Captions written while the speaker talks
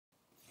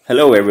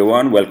Hello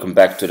everyone, welcome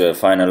back to the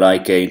final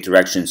IK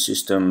interaction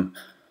system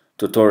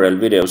tutorial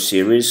video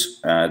series.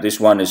 This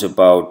one is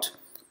about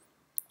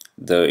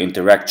the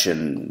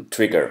interaction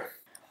trigger.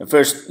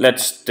 First,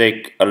 let's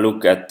take a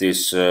look at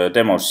this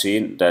demo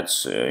scene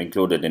that's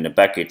included in the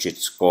package.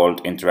 It's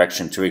called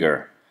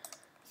InteractionTrigger,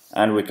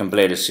 and we can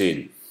play the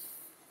scene.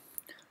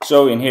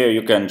 So in here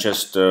you can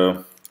just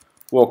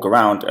walk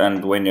around,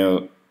 and when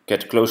you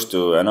get close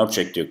to an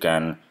object you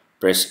can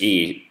press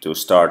E to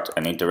start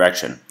an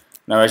interaction.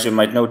 Now, as you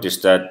might notice,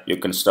 that you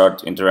can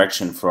start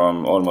interaction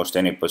from almost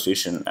any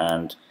position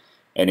and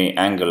any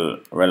angle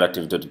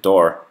relative to the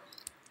door,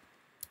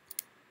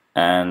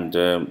 and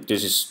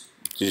this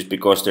is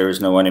because there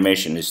is no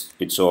animation.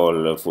 It's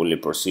all fully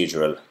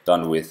procedural,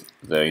 done with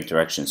the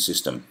interaction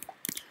system.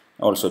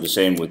 Also the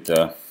same with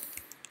the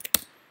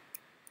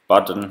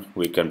button.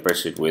 We can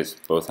press it with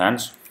both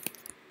hands.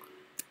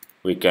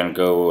 We can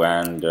go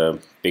and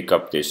pick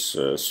up this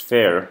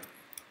sphere,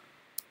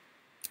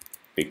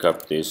 pick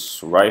up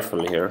this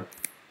rifle here,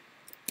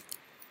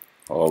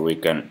 or we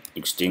can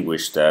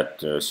extinguish that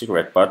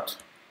cigarette butt,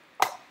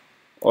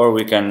 or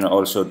we can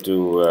also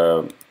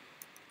do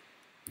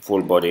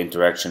full body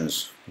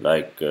interactions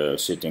like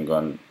sitting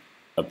on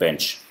a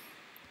bench.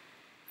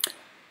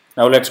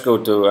 Now let's go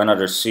to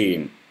another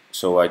scene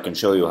so I can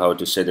show you how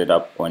to set it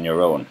up on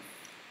your own.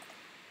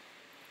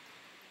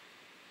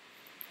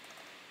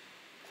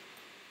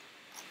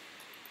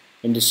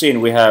 In the scene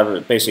we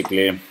have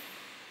basically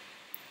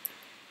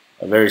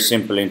a very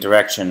simple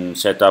interaction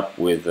set up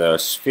with a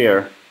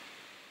sphere,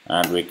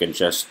 and we can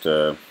just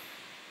touch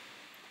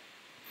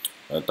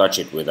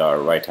it with our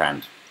right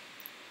hand.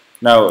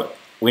 Now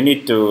we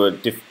need to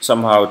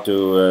somehow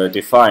to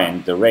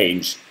define the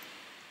range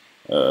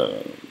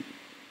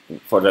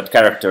for that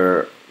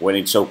character when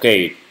it's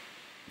okay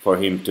for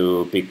him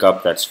to pick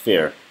up that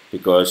sphere,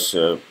 because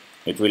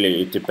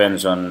it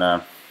depends on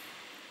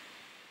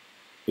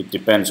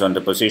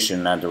the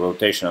position and the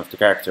rotation of the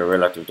character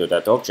relative to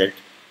that object.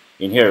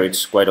 In here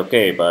it's quite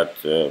okay, but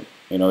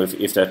you know,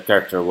 if that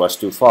character was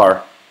too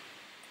far,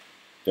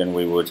 then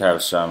we would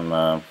have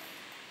some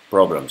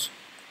problems.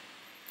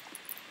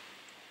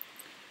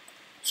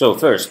 So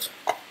first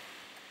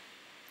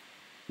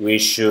we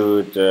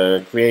should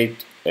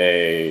create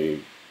a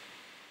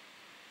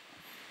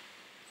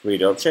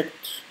 3D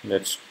object.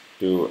 Let's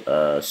do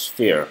a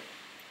sphere.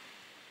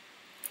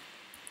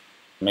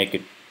 Make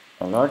it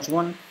a large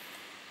one.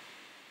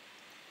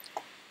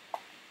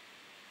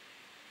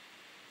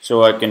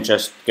 So I can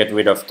just get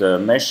rid of the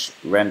mesh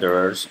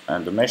renderers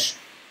and the mesh,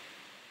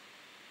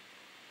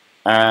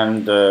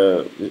 and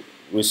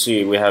we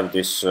see we have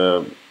this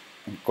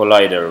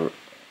collider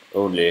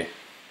only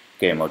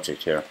game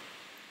object here.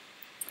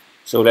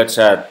 So let's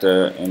add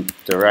the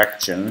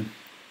interaction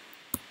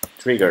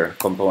trigger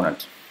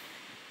component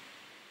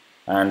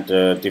and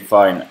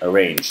define a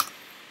range.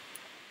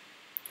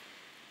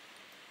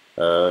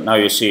 Now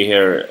you see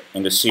here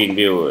in the scene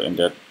view, in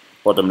the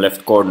bottom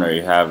left corner,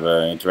 you have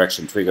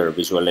interaction trigger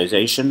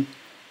visualization.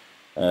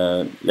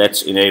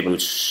 Let's enable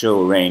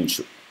show range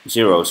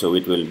 0, so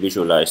it will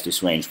visualize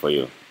this range for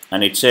you.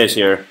 And it says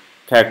here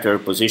character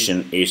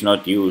position is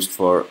not used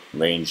for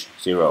range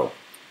 0.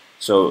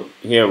 So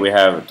here we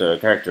have the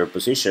character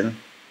position.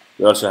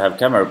 We also have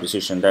camera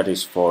position, that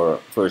is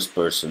for first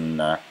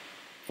person,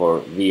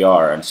 for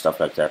VR and stuff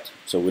like that.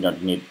 So we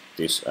don't need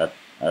this that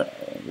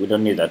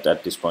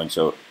at this point.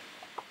 So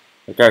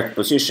the character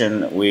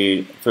position,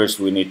 we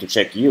need to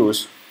check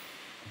use,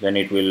 then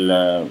it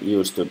will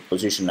use the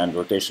position and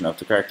rotation of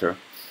the character.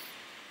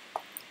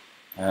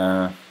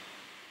 Now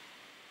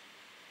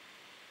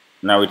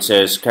it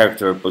says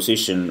character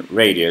position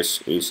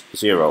radius is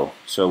 0,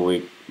 so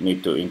we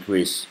need to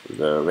increase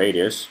the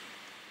radius.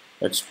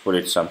 Let's put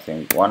it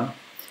something 1.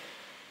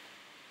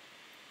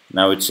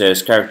 Now it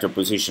says character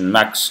position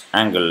max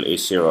angle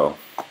is 0,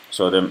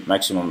 so the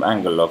maximum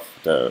angle of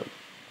the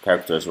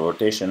character's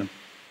rotation,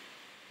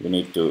 we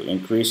need to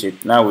increase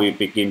it. Now we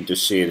begin to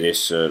see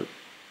this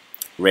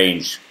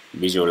range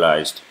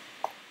visualized.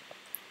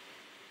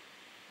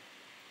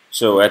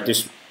 So at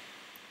this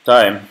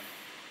time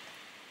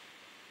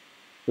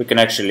we can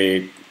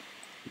actually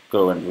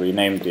go and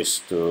rename this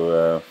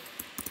to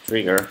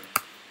trigger,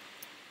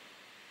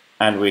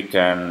 and we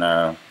can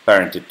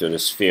parent it to the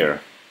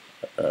sphere,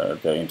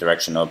 the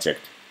interaction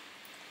object.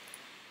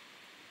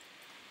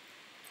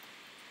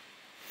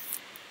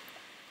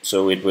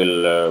 So it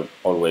will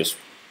always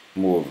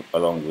move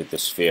along with the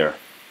sphere.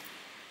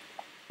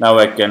 Now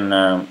I can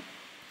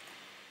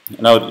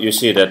now you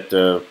see that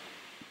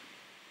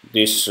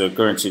this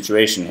current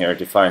situation here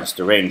defines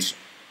the range,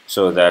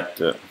 so that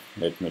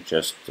let me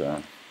just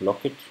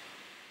lock it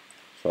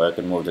so I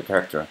can move the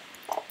character.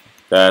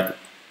 That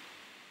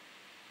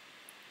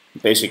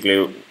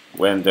basically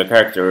when the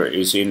character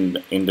is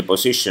in the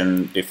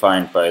position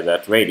defined by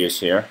that radius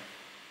here,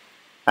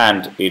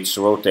 and it's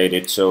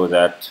rotated so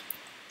that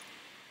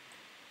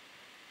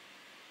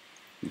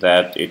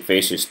it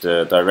faces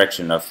the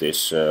direction of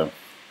this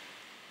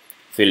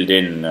filled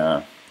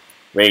in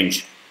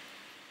range,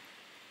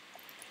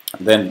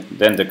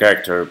 then the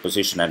character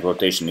position and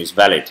rotation is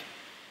valid,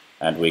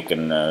 and we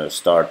can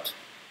start.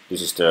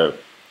 This is the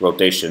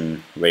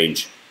rotation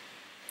range,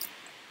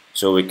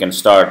 so we can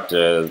start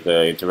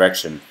the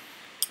interaction.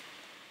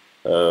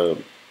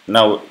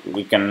 Now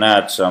we can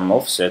add some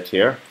offset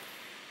here.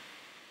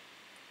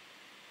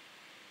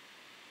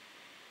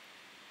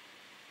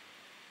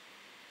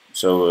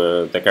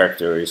 So the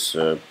character is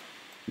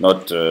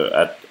not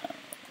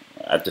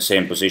at the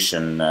same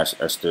position as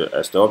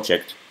the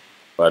object,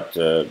 but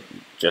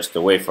just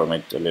away from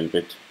it a little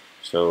bit.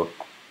 So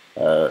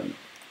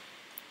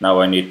now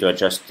I need to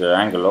adjust the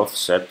angle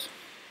offset,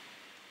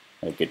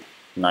 make it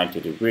 90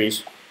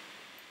 degrees,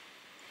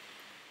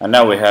 and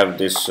now we have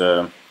this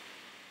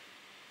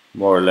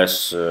more or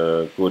less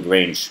good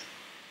range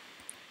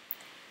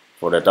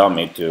for the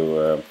dummy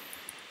to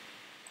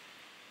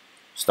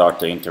start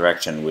the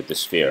interaction with the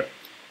sphere.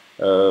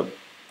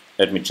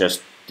 Let me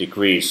just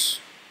decrease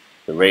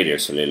the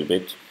radius a little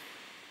bit.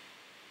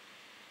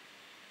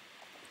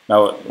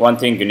 Now, one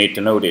thing you need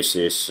to notice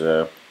is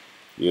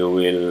you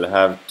will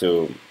have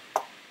to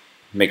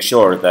make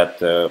sure that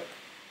the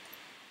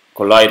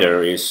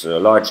collider is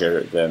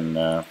larger than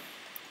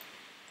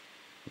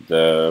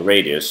the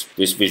radius.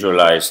 This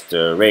visualized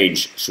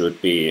range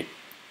should be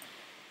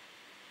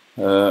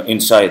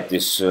inside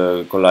this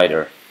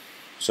collider.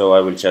 So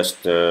I will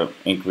just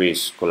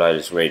increase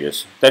collider's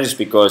radius. That is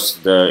because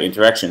the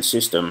interaction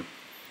system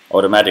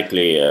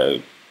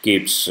automatically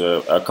keeps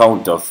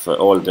account of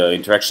all the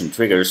interaction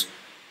triggers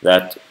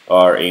that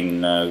are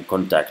in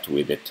contact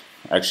with it.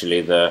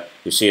 Actually,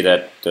 you see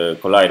that the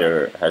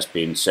collider has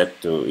been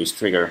set to is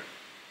trigger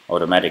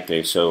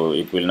automatically, so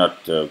it will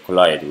not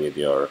collide with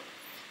your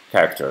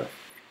character.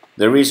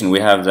 The reason we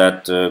have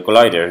that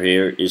collider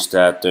here is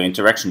that the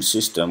interaction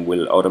system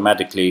will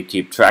automatically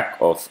keep track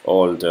of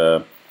all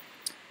the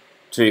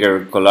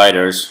trigger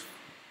colliders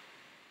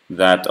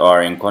that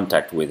are in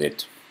contact with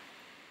it.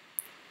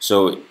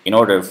 So in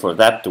order for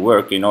that to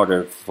work, in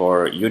order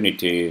for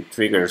Unity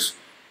triggers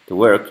to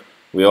work,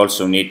 we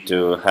also need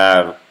to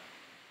have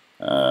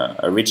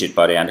a rigid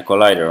body and a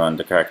collider on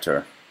the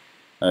character.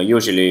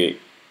 Usually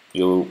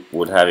you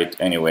would have it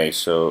anyway,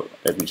 so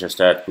let me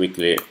just add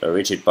quickly a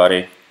rigid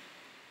body.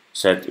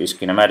 Set is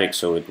kinematic,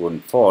 so it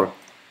wouldn't fall,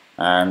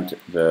 and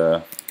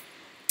the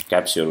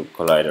capsule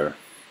collider.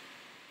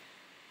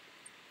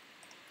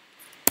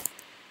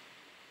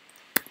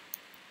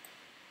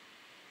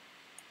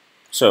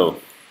 So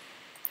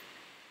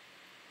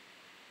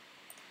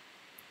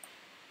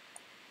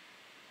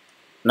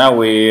now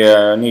we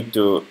need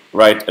to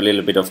write a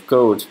little bit of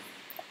code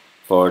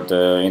for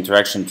the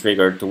interaction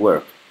trigger to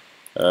work.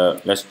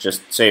 Let's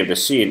just save the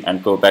scene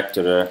and go back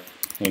to the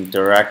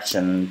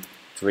interaction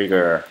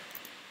trigger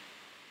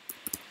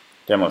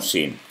demo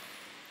scene.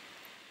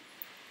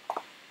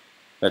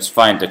 Let's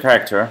find the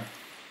character.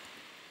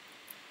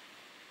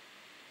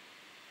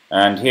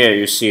 And here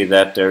you see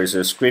that there is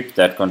a script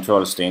that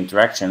controls the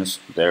interactions.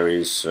 There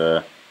is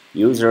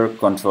user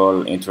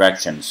control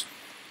interactions.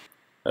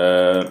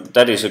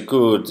 That is a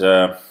good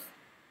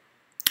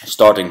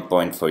starting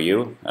point for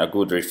you, a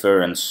good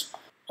reference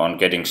on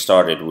getting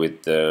started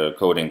with the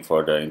coding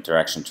for the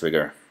interaction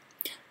trigger.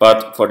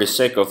 But for the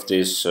sake of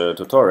this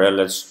tutorial,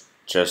 let's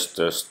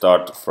just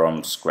start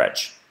from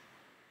scratch.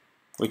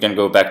 We can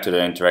go back to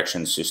the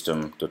interaction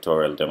system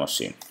tutorial demo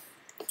scene.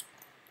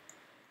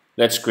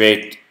 Let's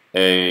create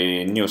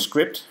a new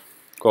script,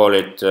 call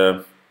it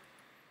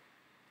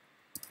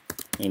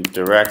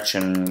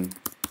interaction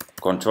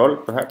control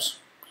perhaps,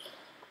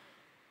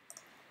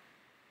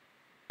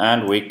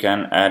 and we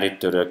can add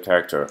it to the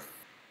character.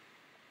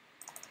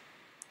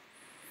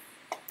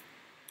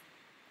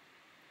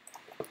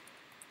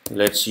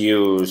 Let's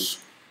use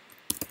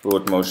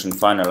root motion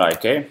final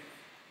IK,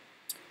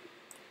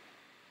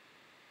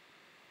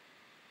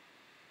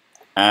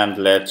 and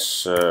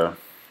let's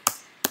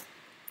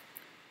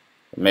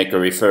make a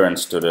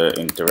reference to the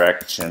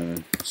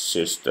interaction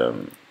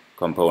system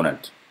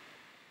component.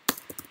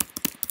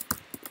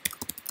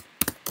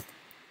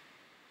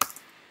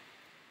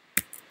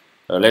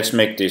 Let's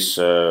make this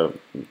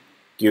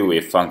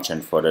GUI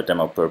function for the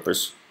demo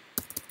purpose.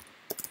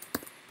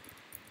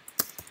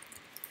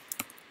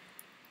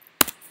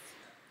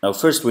 Now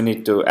first we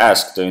need to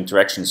ask the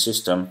interaction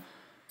system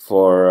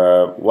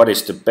for what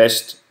is the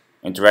best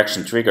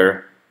interaction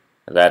trigger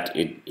that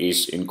it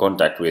is in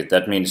contact with.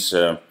 That means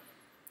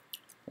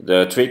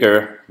the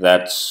trigger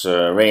that's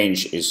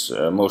range is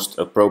most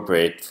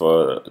appropriate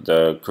for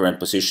the current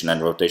position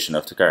and rotation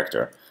of the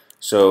character.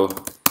 So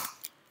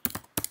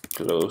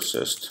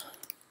closest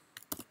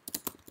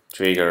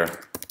trigger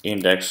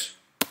index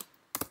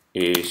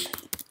is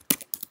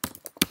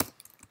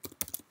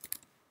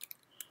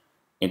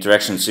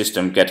interaction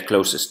system get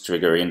closest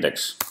trigger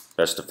index.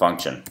 That's the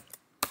function.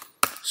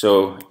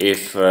 So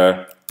if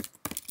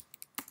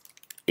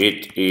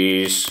it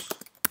is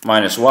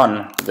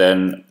 -1,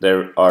 then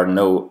there are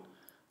no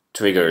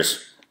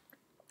triggers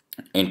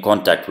in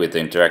contact with the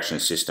interaction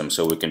system,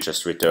 so we can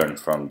just return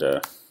from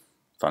the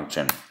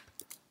function.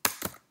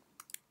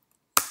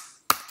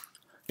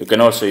 You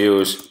can also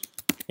use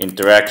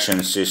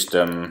interaction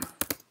system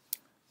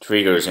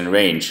triggers in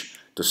range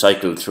to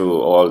cycle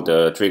through all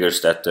the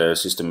triggers that the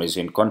system is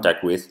in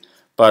contact with,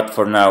 but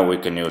for now we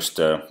can use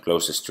the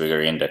closest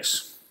trigger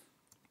index.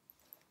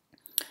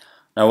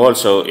 Now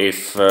also,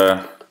 if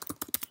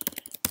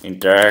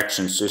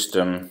interaction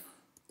system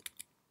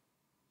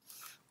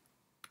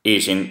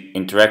is in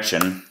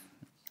interaction,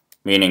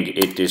 meaning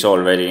it is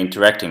already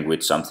interacting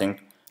with something,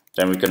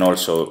 then we can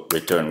also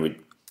return. We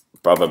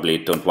probably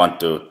don't want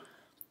to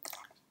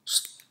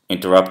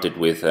interrupt it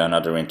with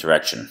another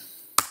interaction.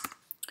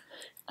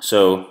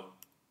 So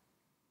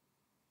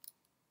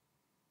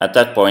at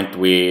that point,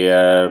 we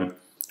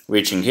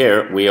reaching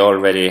here, we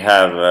already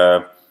have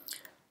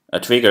a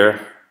trigger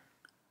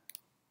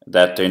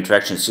that the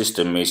interaction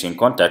system is in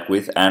contact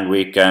with, and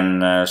we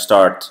can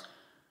start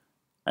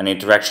an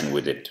interaction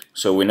with it.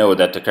 So we know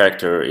that the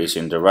character is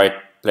in the right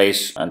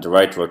place and the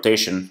right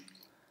rotation,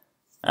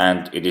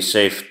 and it is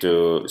safe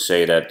to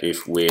say that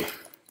if we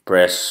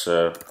press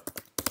a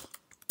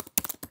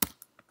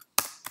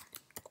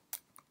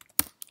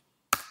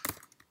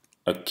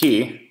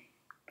key,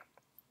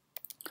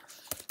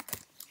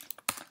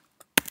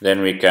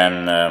 then we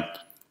can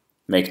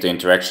make the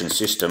interaction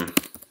system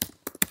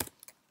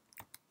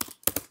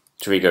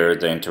trigger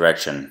the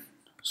interaction.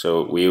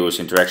 So we use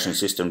interaction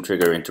system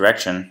trigger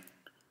interaction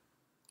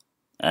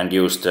and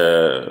use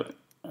the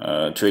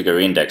trigger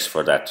index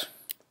for that,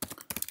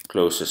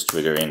 closest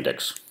trigger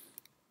index.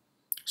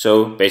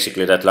 So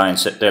basically that line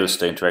tells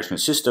the interaction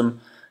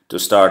system to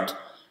start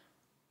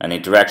an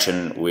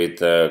interaction with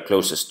the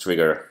closest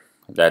trigger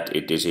that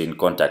it is in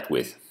contact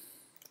with.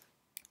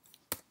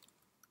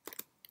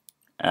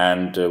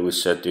 And we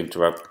set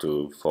interrupt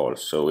to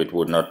false, so it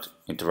would not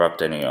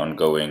interrupt any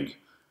ongoing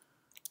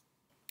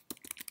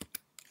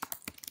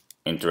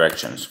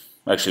interactions.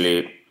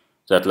 Actually,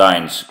 that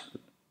lines,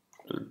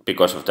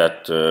 because of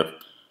that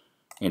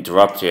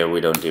interrupt here,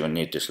 we don't even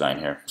need this line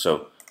here.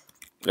 So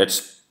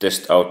let's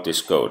test out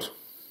this code.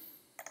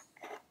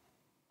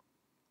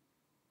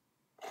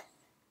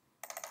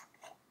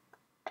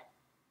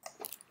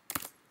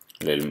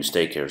 A little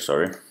mistake here,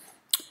 sorry.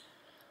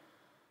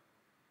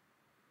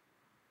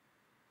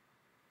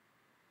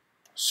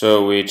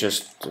 So we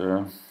just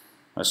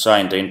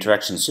assign the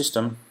interaction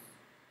system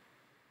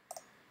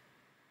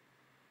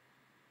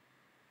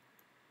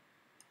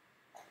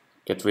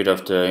get rid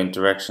of the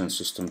interaction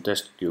system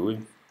test GUI.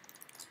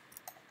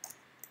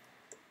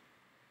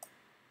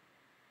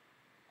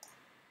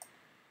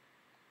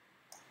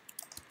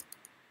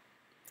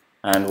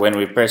 And when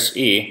we press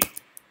E,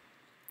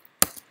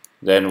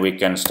 then we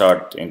can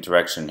start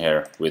interaction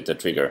here with the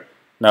trigger.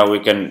 Now we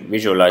can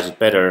visualize it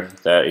better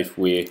that if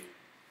we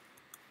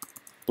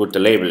put the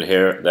label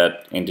here,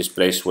 that in this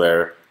place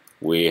where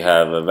we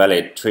have a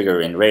valid trigger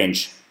in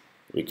range,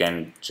 we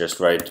can just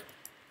write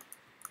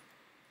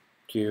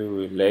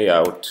GUI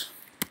layout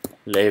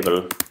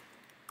label,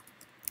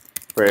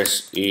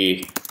 press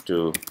E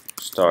to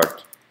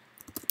start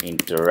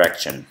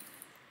interaction.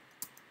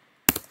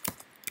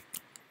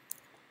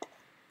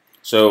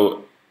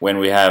 So when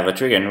we have a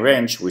trigger in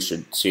range, we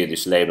should see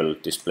this label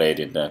displayed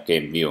in the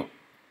game view.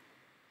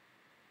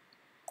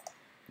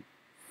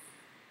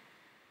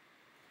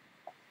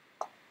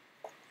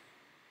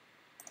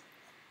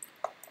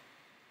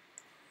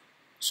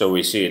 So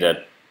we see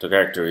that the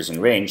character is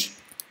in range,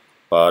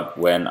 but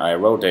when I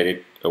rotate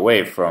it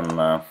away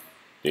from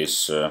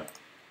this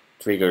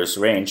trigger's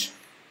range,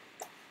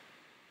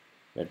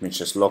 let me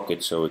just lock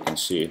it so we can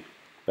see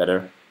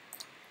better,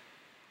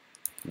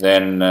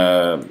 then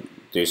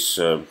this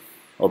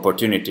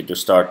opportunity to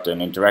start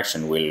an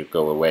interaction will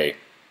go away.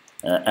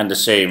 And the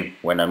same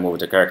when I move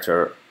the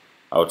character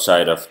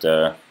outside of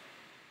the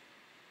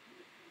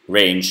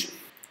range.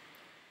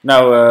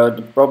 Now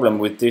the problem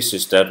with this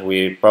is that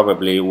we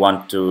probably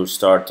want to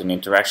start an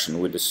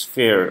interaction with a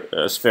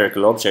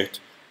spherical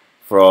object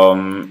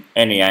from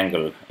any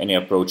angle, any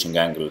approaching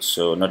angle,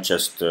 so not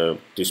just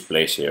this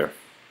place here.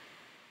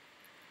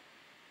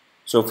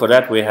 So for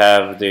that we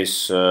have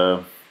this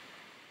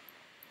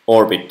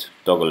orbit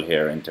toggle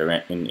here in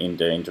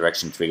the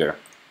interaction trigger.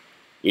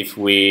 If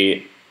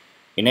we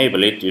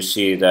enable it, you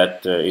see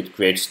that it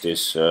creates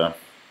this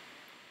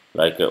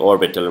like an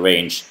orbital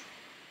range.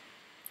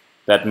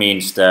 That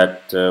means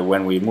that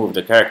when we move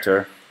the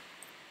character,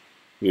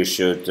 you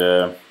should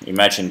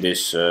imagine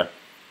this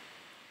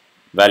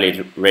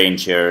valid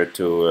range here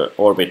to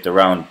orbit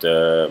around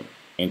the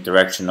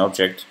interaction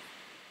object,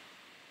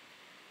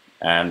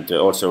 and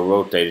also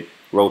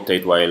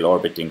rotate while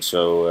orbiting.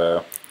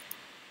 So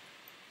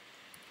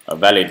a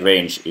valid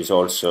range is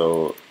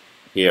also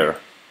here.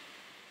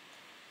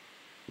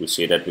 We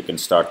see that we can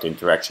start the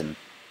interaction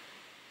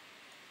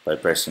by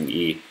pressing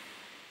E.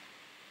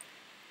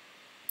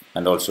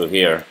 And also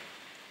here.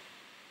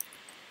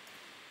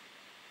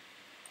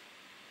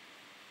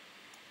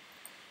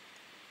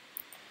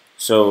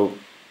 So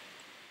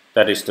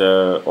that is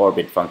the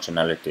orbit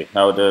functionality.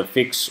 Now the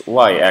fix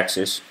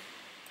y-axis.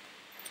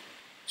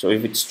 So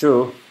if it's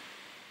true,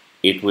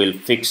 it will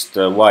fix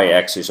the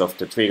y-axis of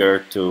the trigger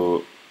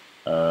to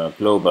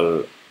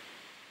global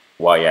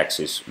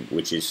y-axis,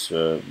 which is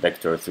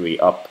vector 3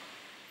 up.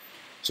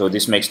 So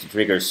this makes the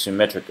trigger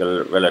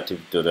symmetrical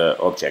relative to the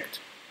object.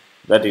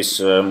 That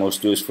is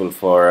most useful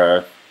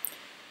for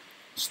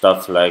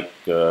stuff like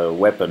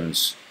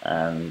weapons,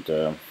 and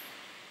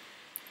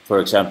for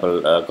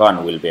example, a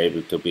gun will be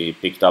able to be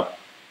picked up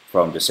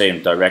from the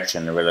same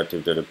direction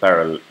relative to the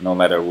barrel, no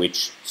matter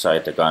which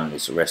side the gun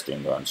is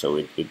resting on. So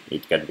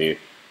it can be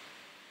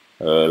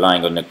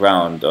lying on the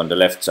ground on the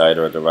left side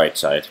or the right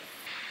side.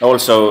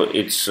 Also,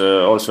 it's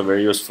also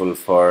very useful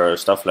for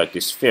stuff like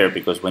this sphere,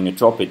 because when you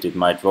drop it, it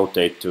might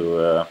rotate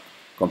to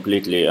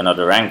completely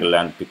another angle,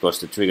 and because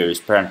the trigger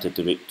is parented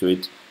to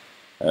it,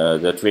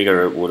 the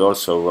trigger would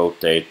also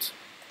rotate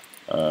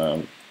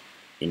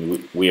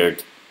in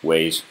weird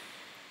ways.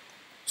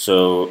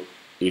 So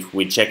if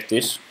we check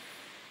this,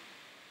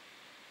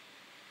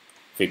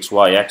 fix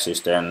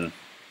y-axis, then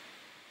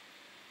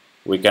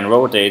we can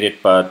rotate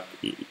it, but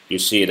you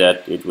see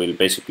that it will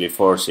basically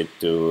force it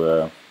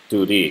to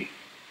 2D.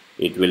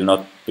 It will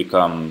not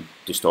become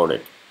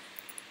distorted.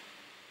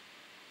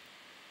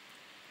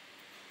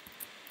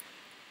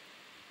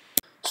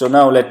 So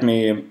now let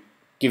me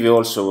give you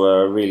also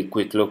a real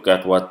quick look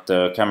at what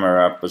the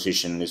camera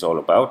position is all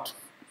about.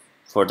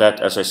 For that,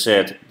 as I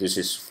said, this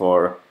is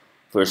for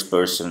first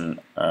person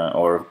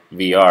or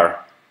VR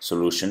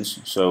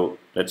solutions. So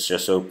let's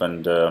just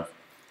open the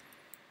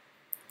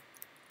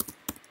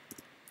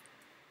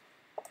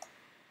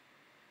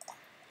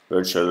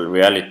virtual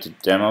reality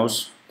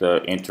demos,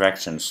 the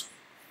interactions.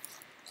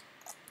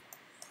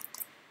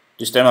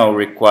 This demo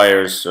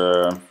requires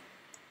a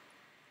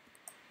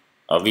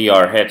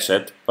VR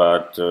headset,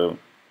 but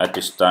at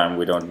this time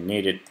we don't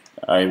need it.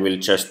 I will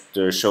just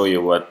show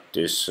you what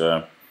this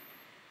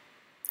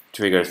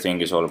trigger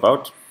thing is all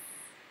about.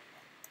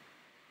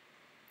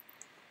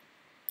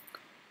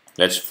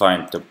 Let's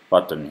find the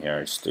button here,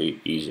 it's the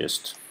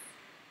easiest.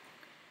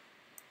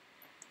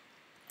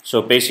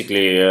 So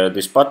basically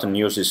this button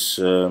uses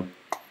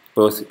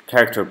both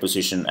character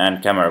position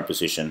and camera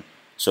position.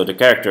 So the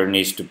character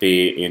needs to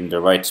be in the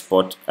right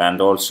spot,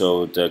 and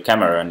also the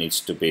camera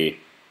needs to be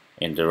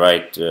in the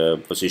right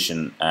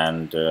position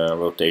and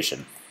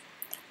rotation.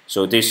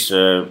 So this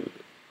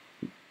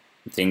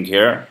thing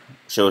here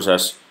shows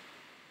us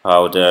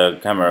how the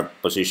camera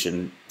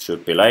position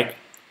should be like,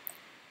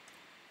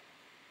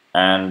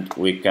 and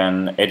we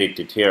can edit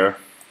it here.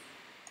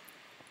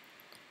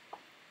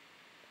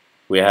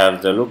 We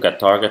have the look at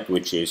target,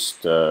 which is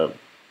the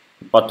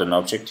button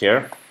object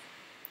here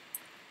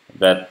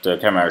that the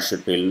camera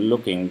should be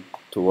looking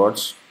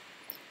towards.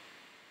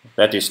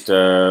 That is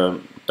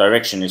the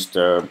direction, is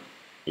the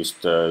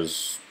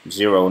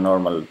zero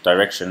normal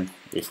direction.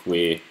 If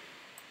we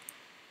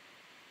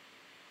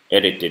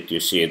edit it,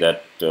 you see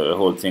that the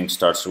whole thing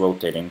starts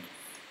rotating.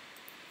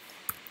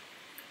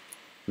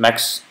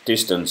 Max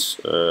distance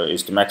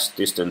is the max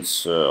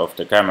distance of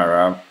the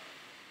camera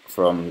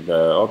from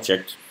the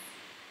object.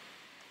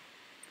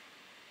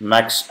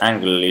 Max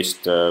angle is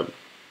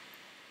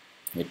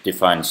it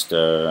defines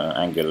the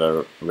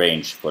angular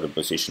range for the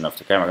position of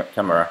the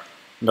camera,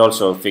 and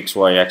also fixed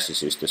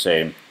y-axis is the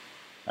same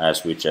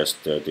as we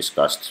just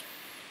discussed.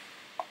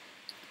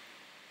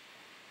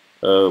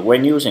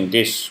 When using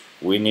this,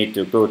 we need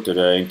to go to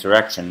the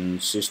interaction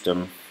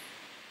system,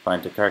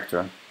 find the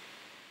character,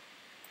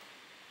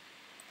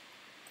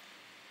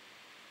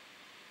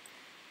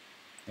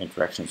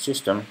 interaction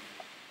system,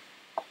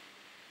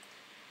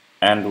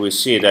 and we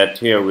see that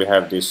here we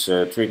have this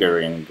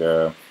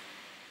triggering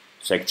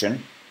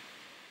section.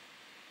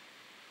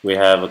 We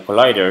have a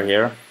collider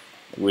here.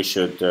 We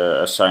should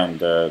assign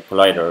the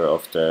collider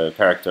of the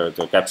character,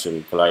 the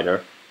capsule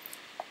collider.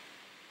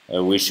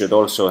 We should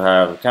also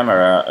have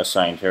camera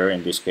assigned here.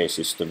 In this case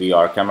it's the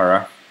VR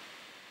camera,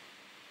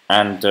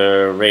 and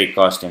ray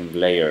casting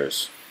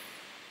layers.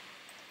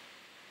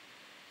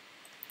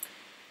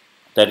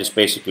 That is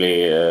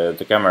basically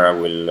the camera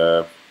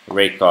will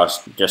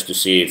raycast just to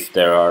see if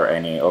there are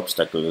any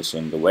obstacles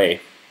in the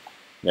way.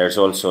 There's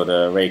also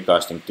the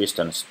raycasting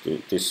distance.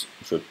 This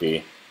should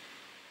be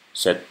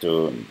set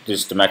to,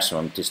 this is the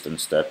maximum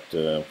distance that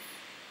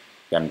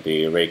can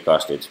be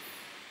raycasted.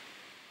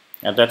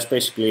 And that's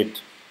basically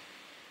it.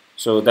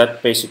 So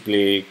that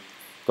basically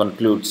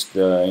concludes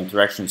the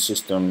interaction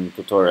system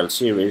tutorial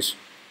series.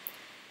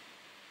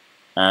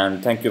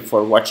 And thank you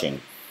for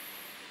watching.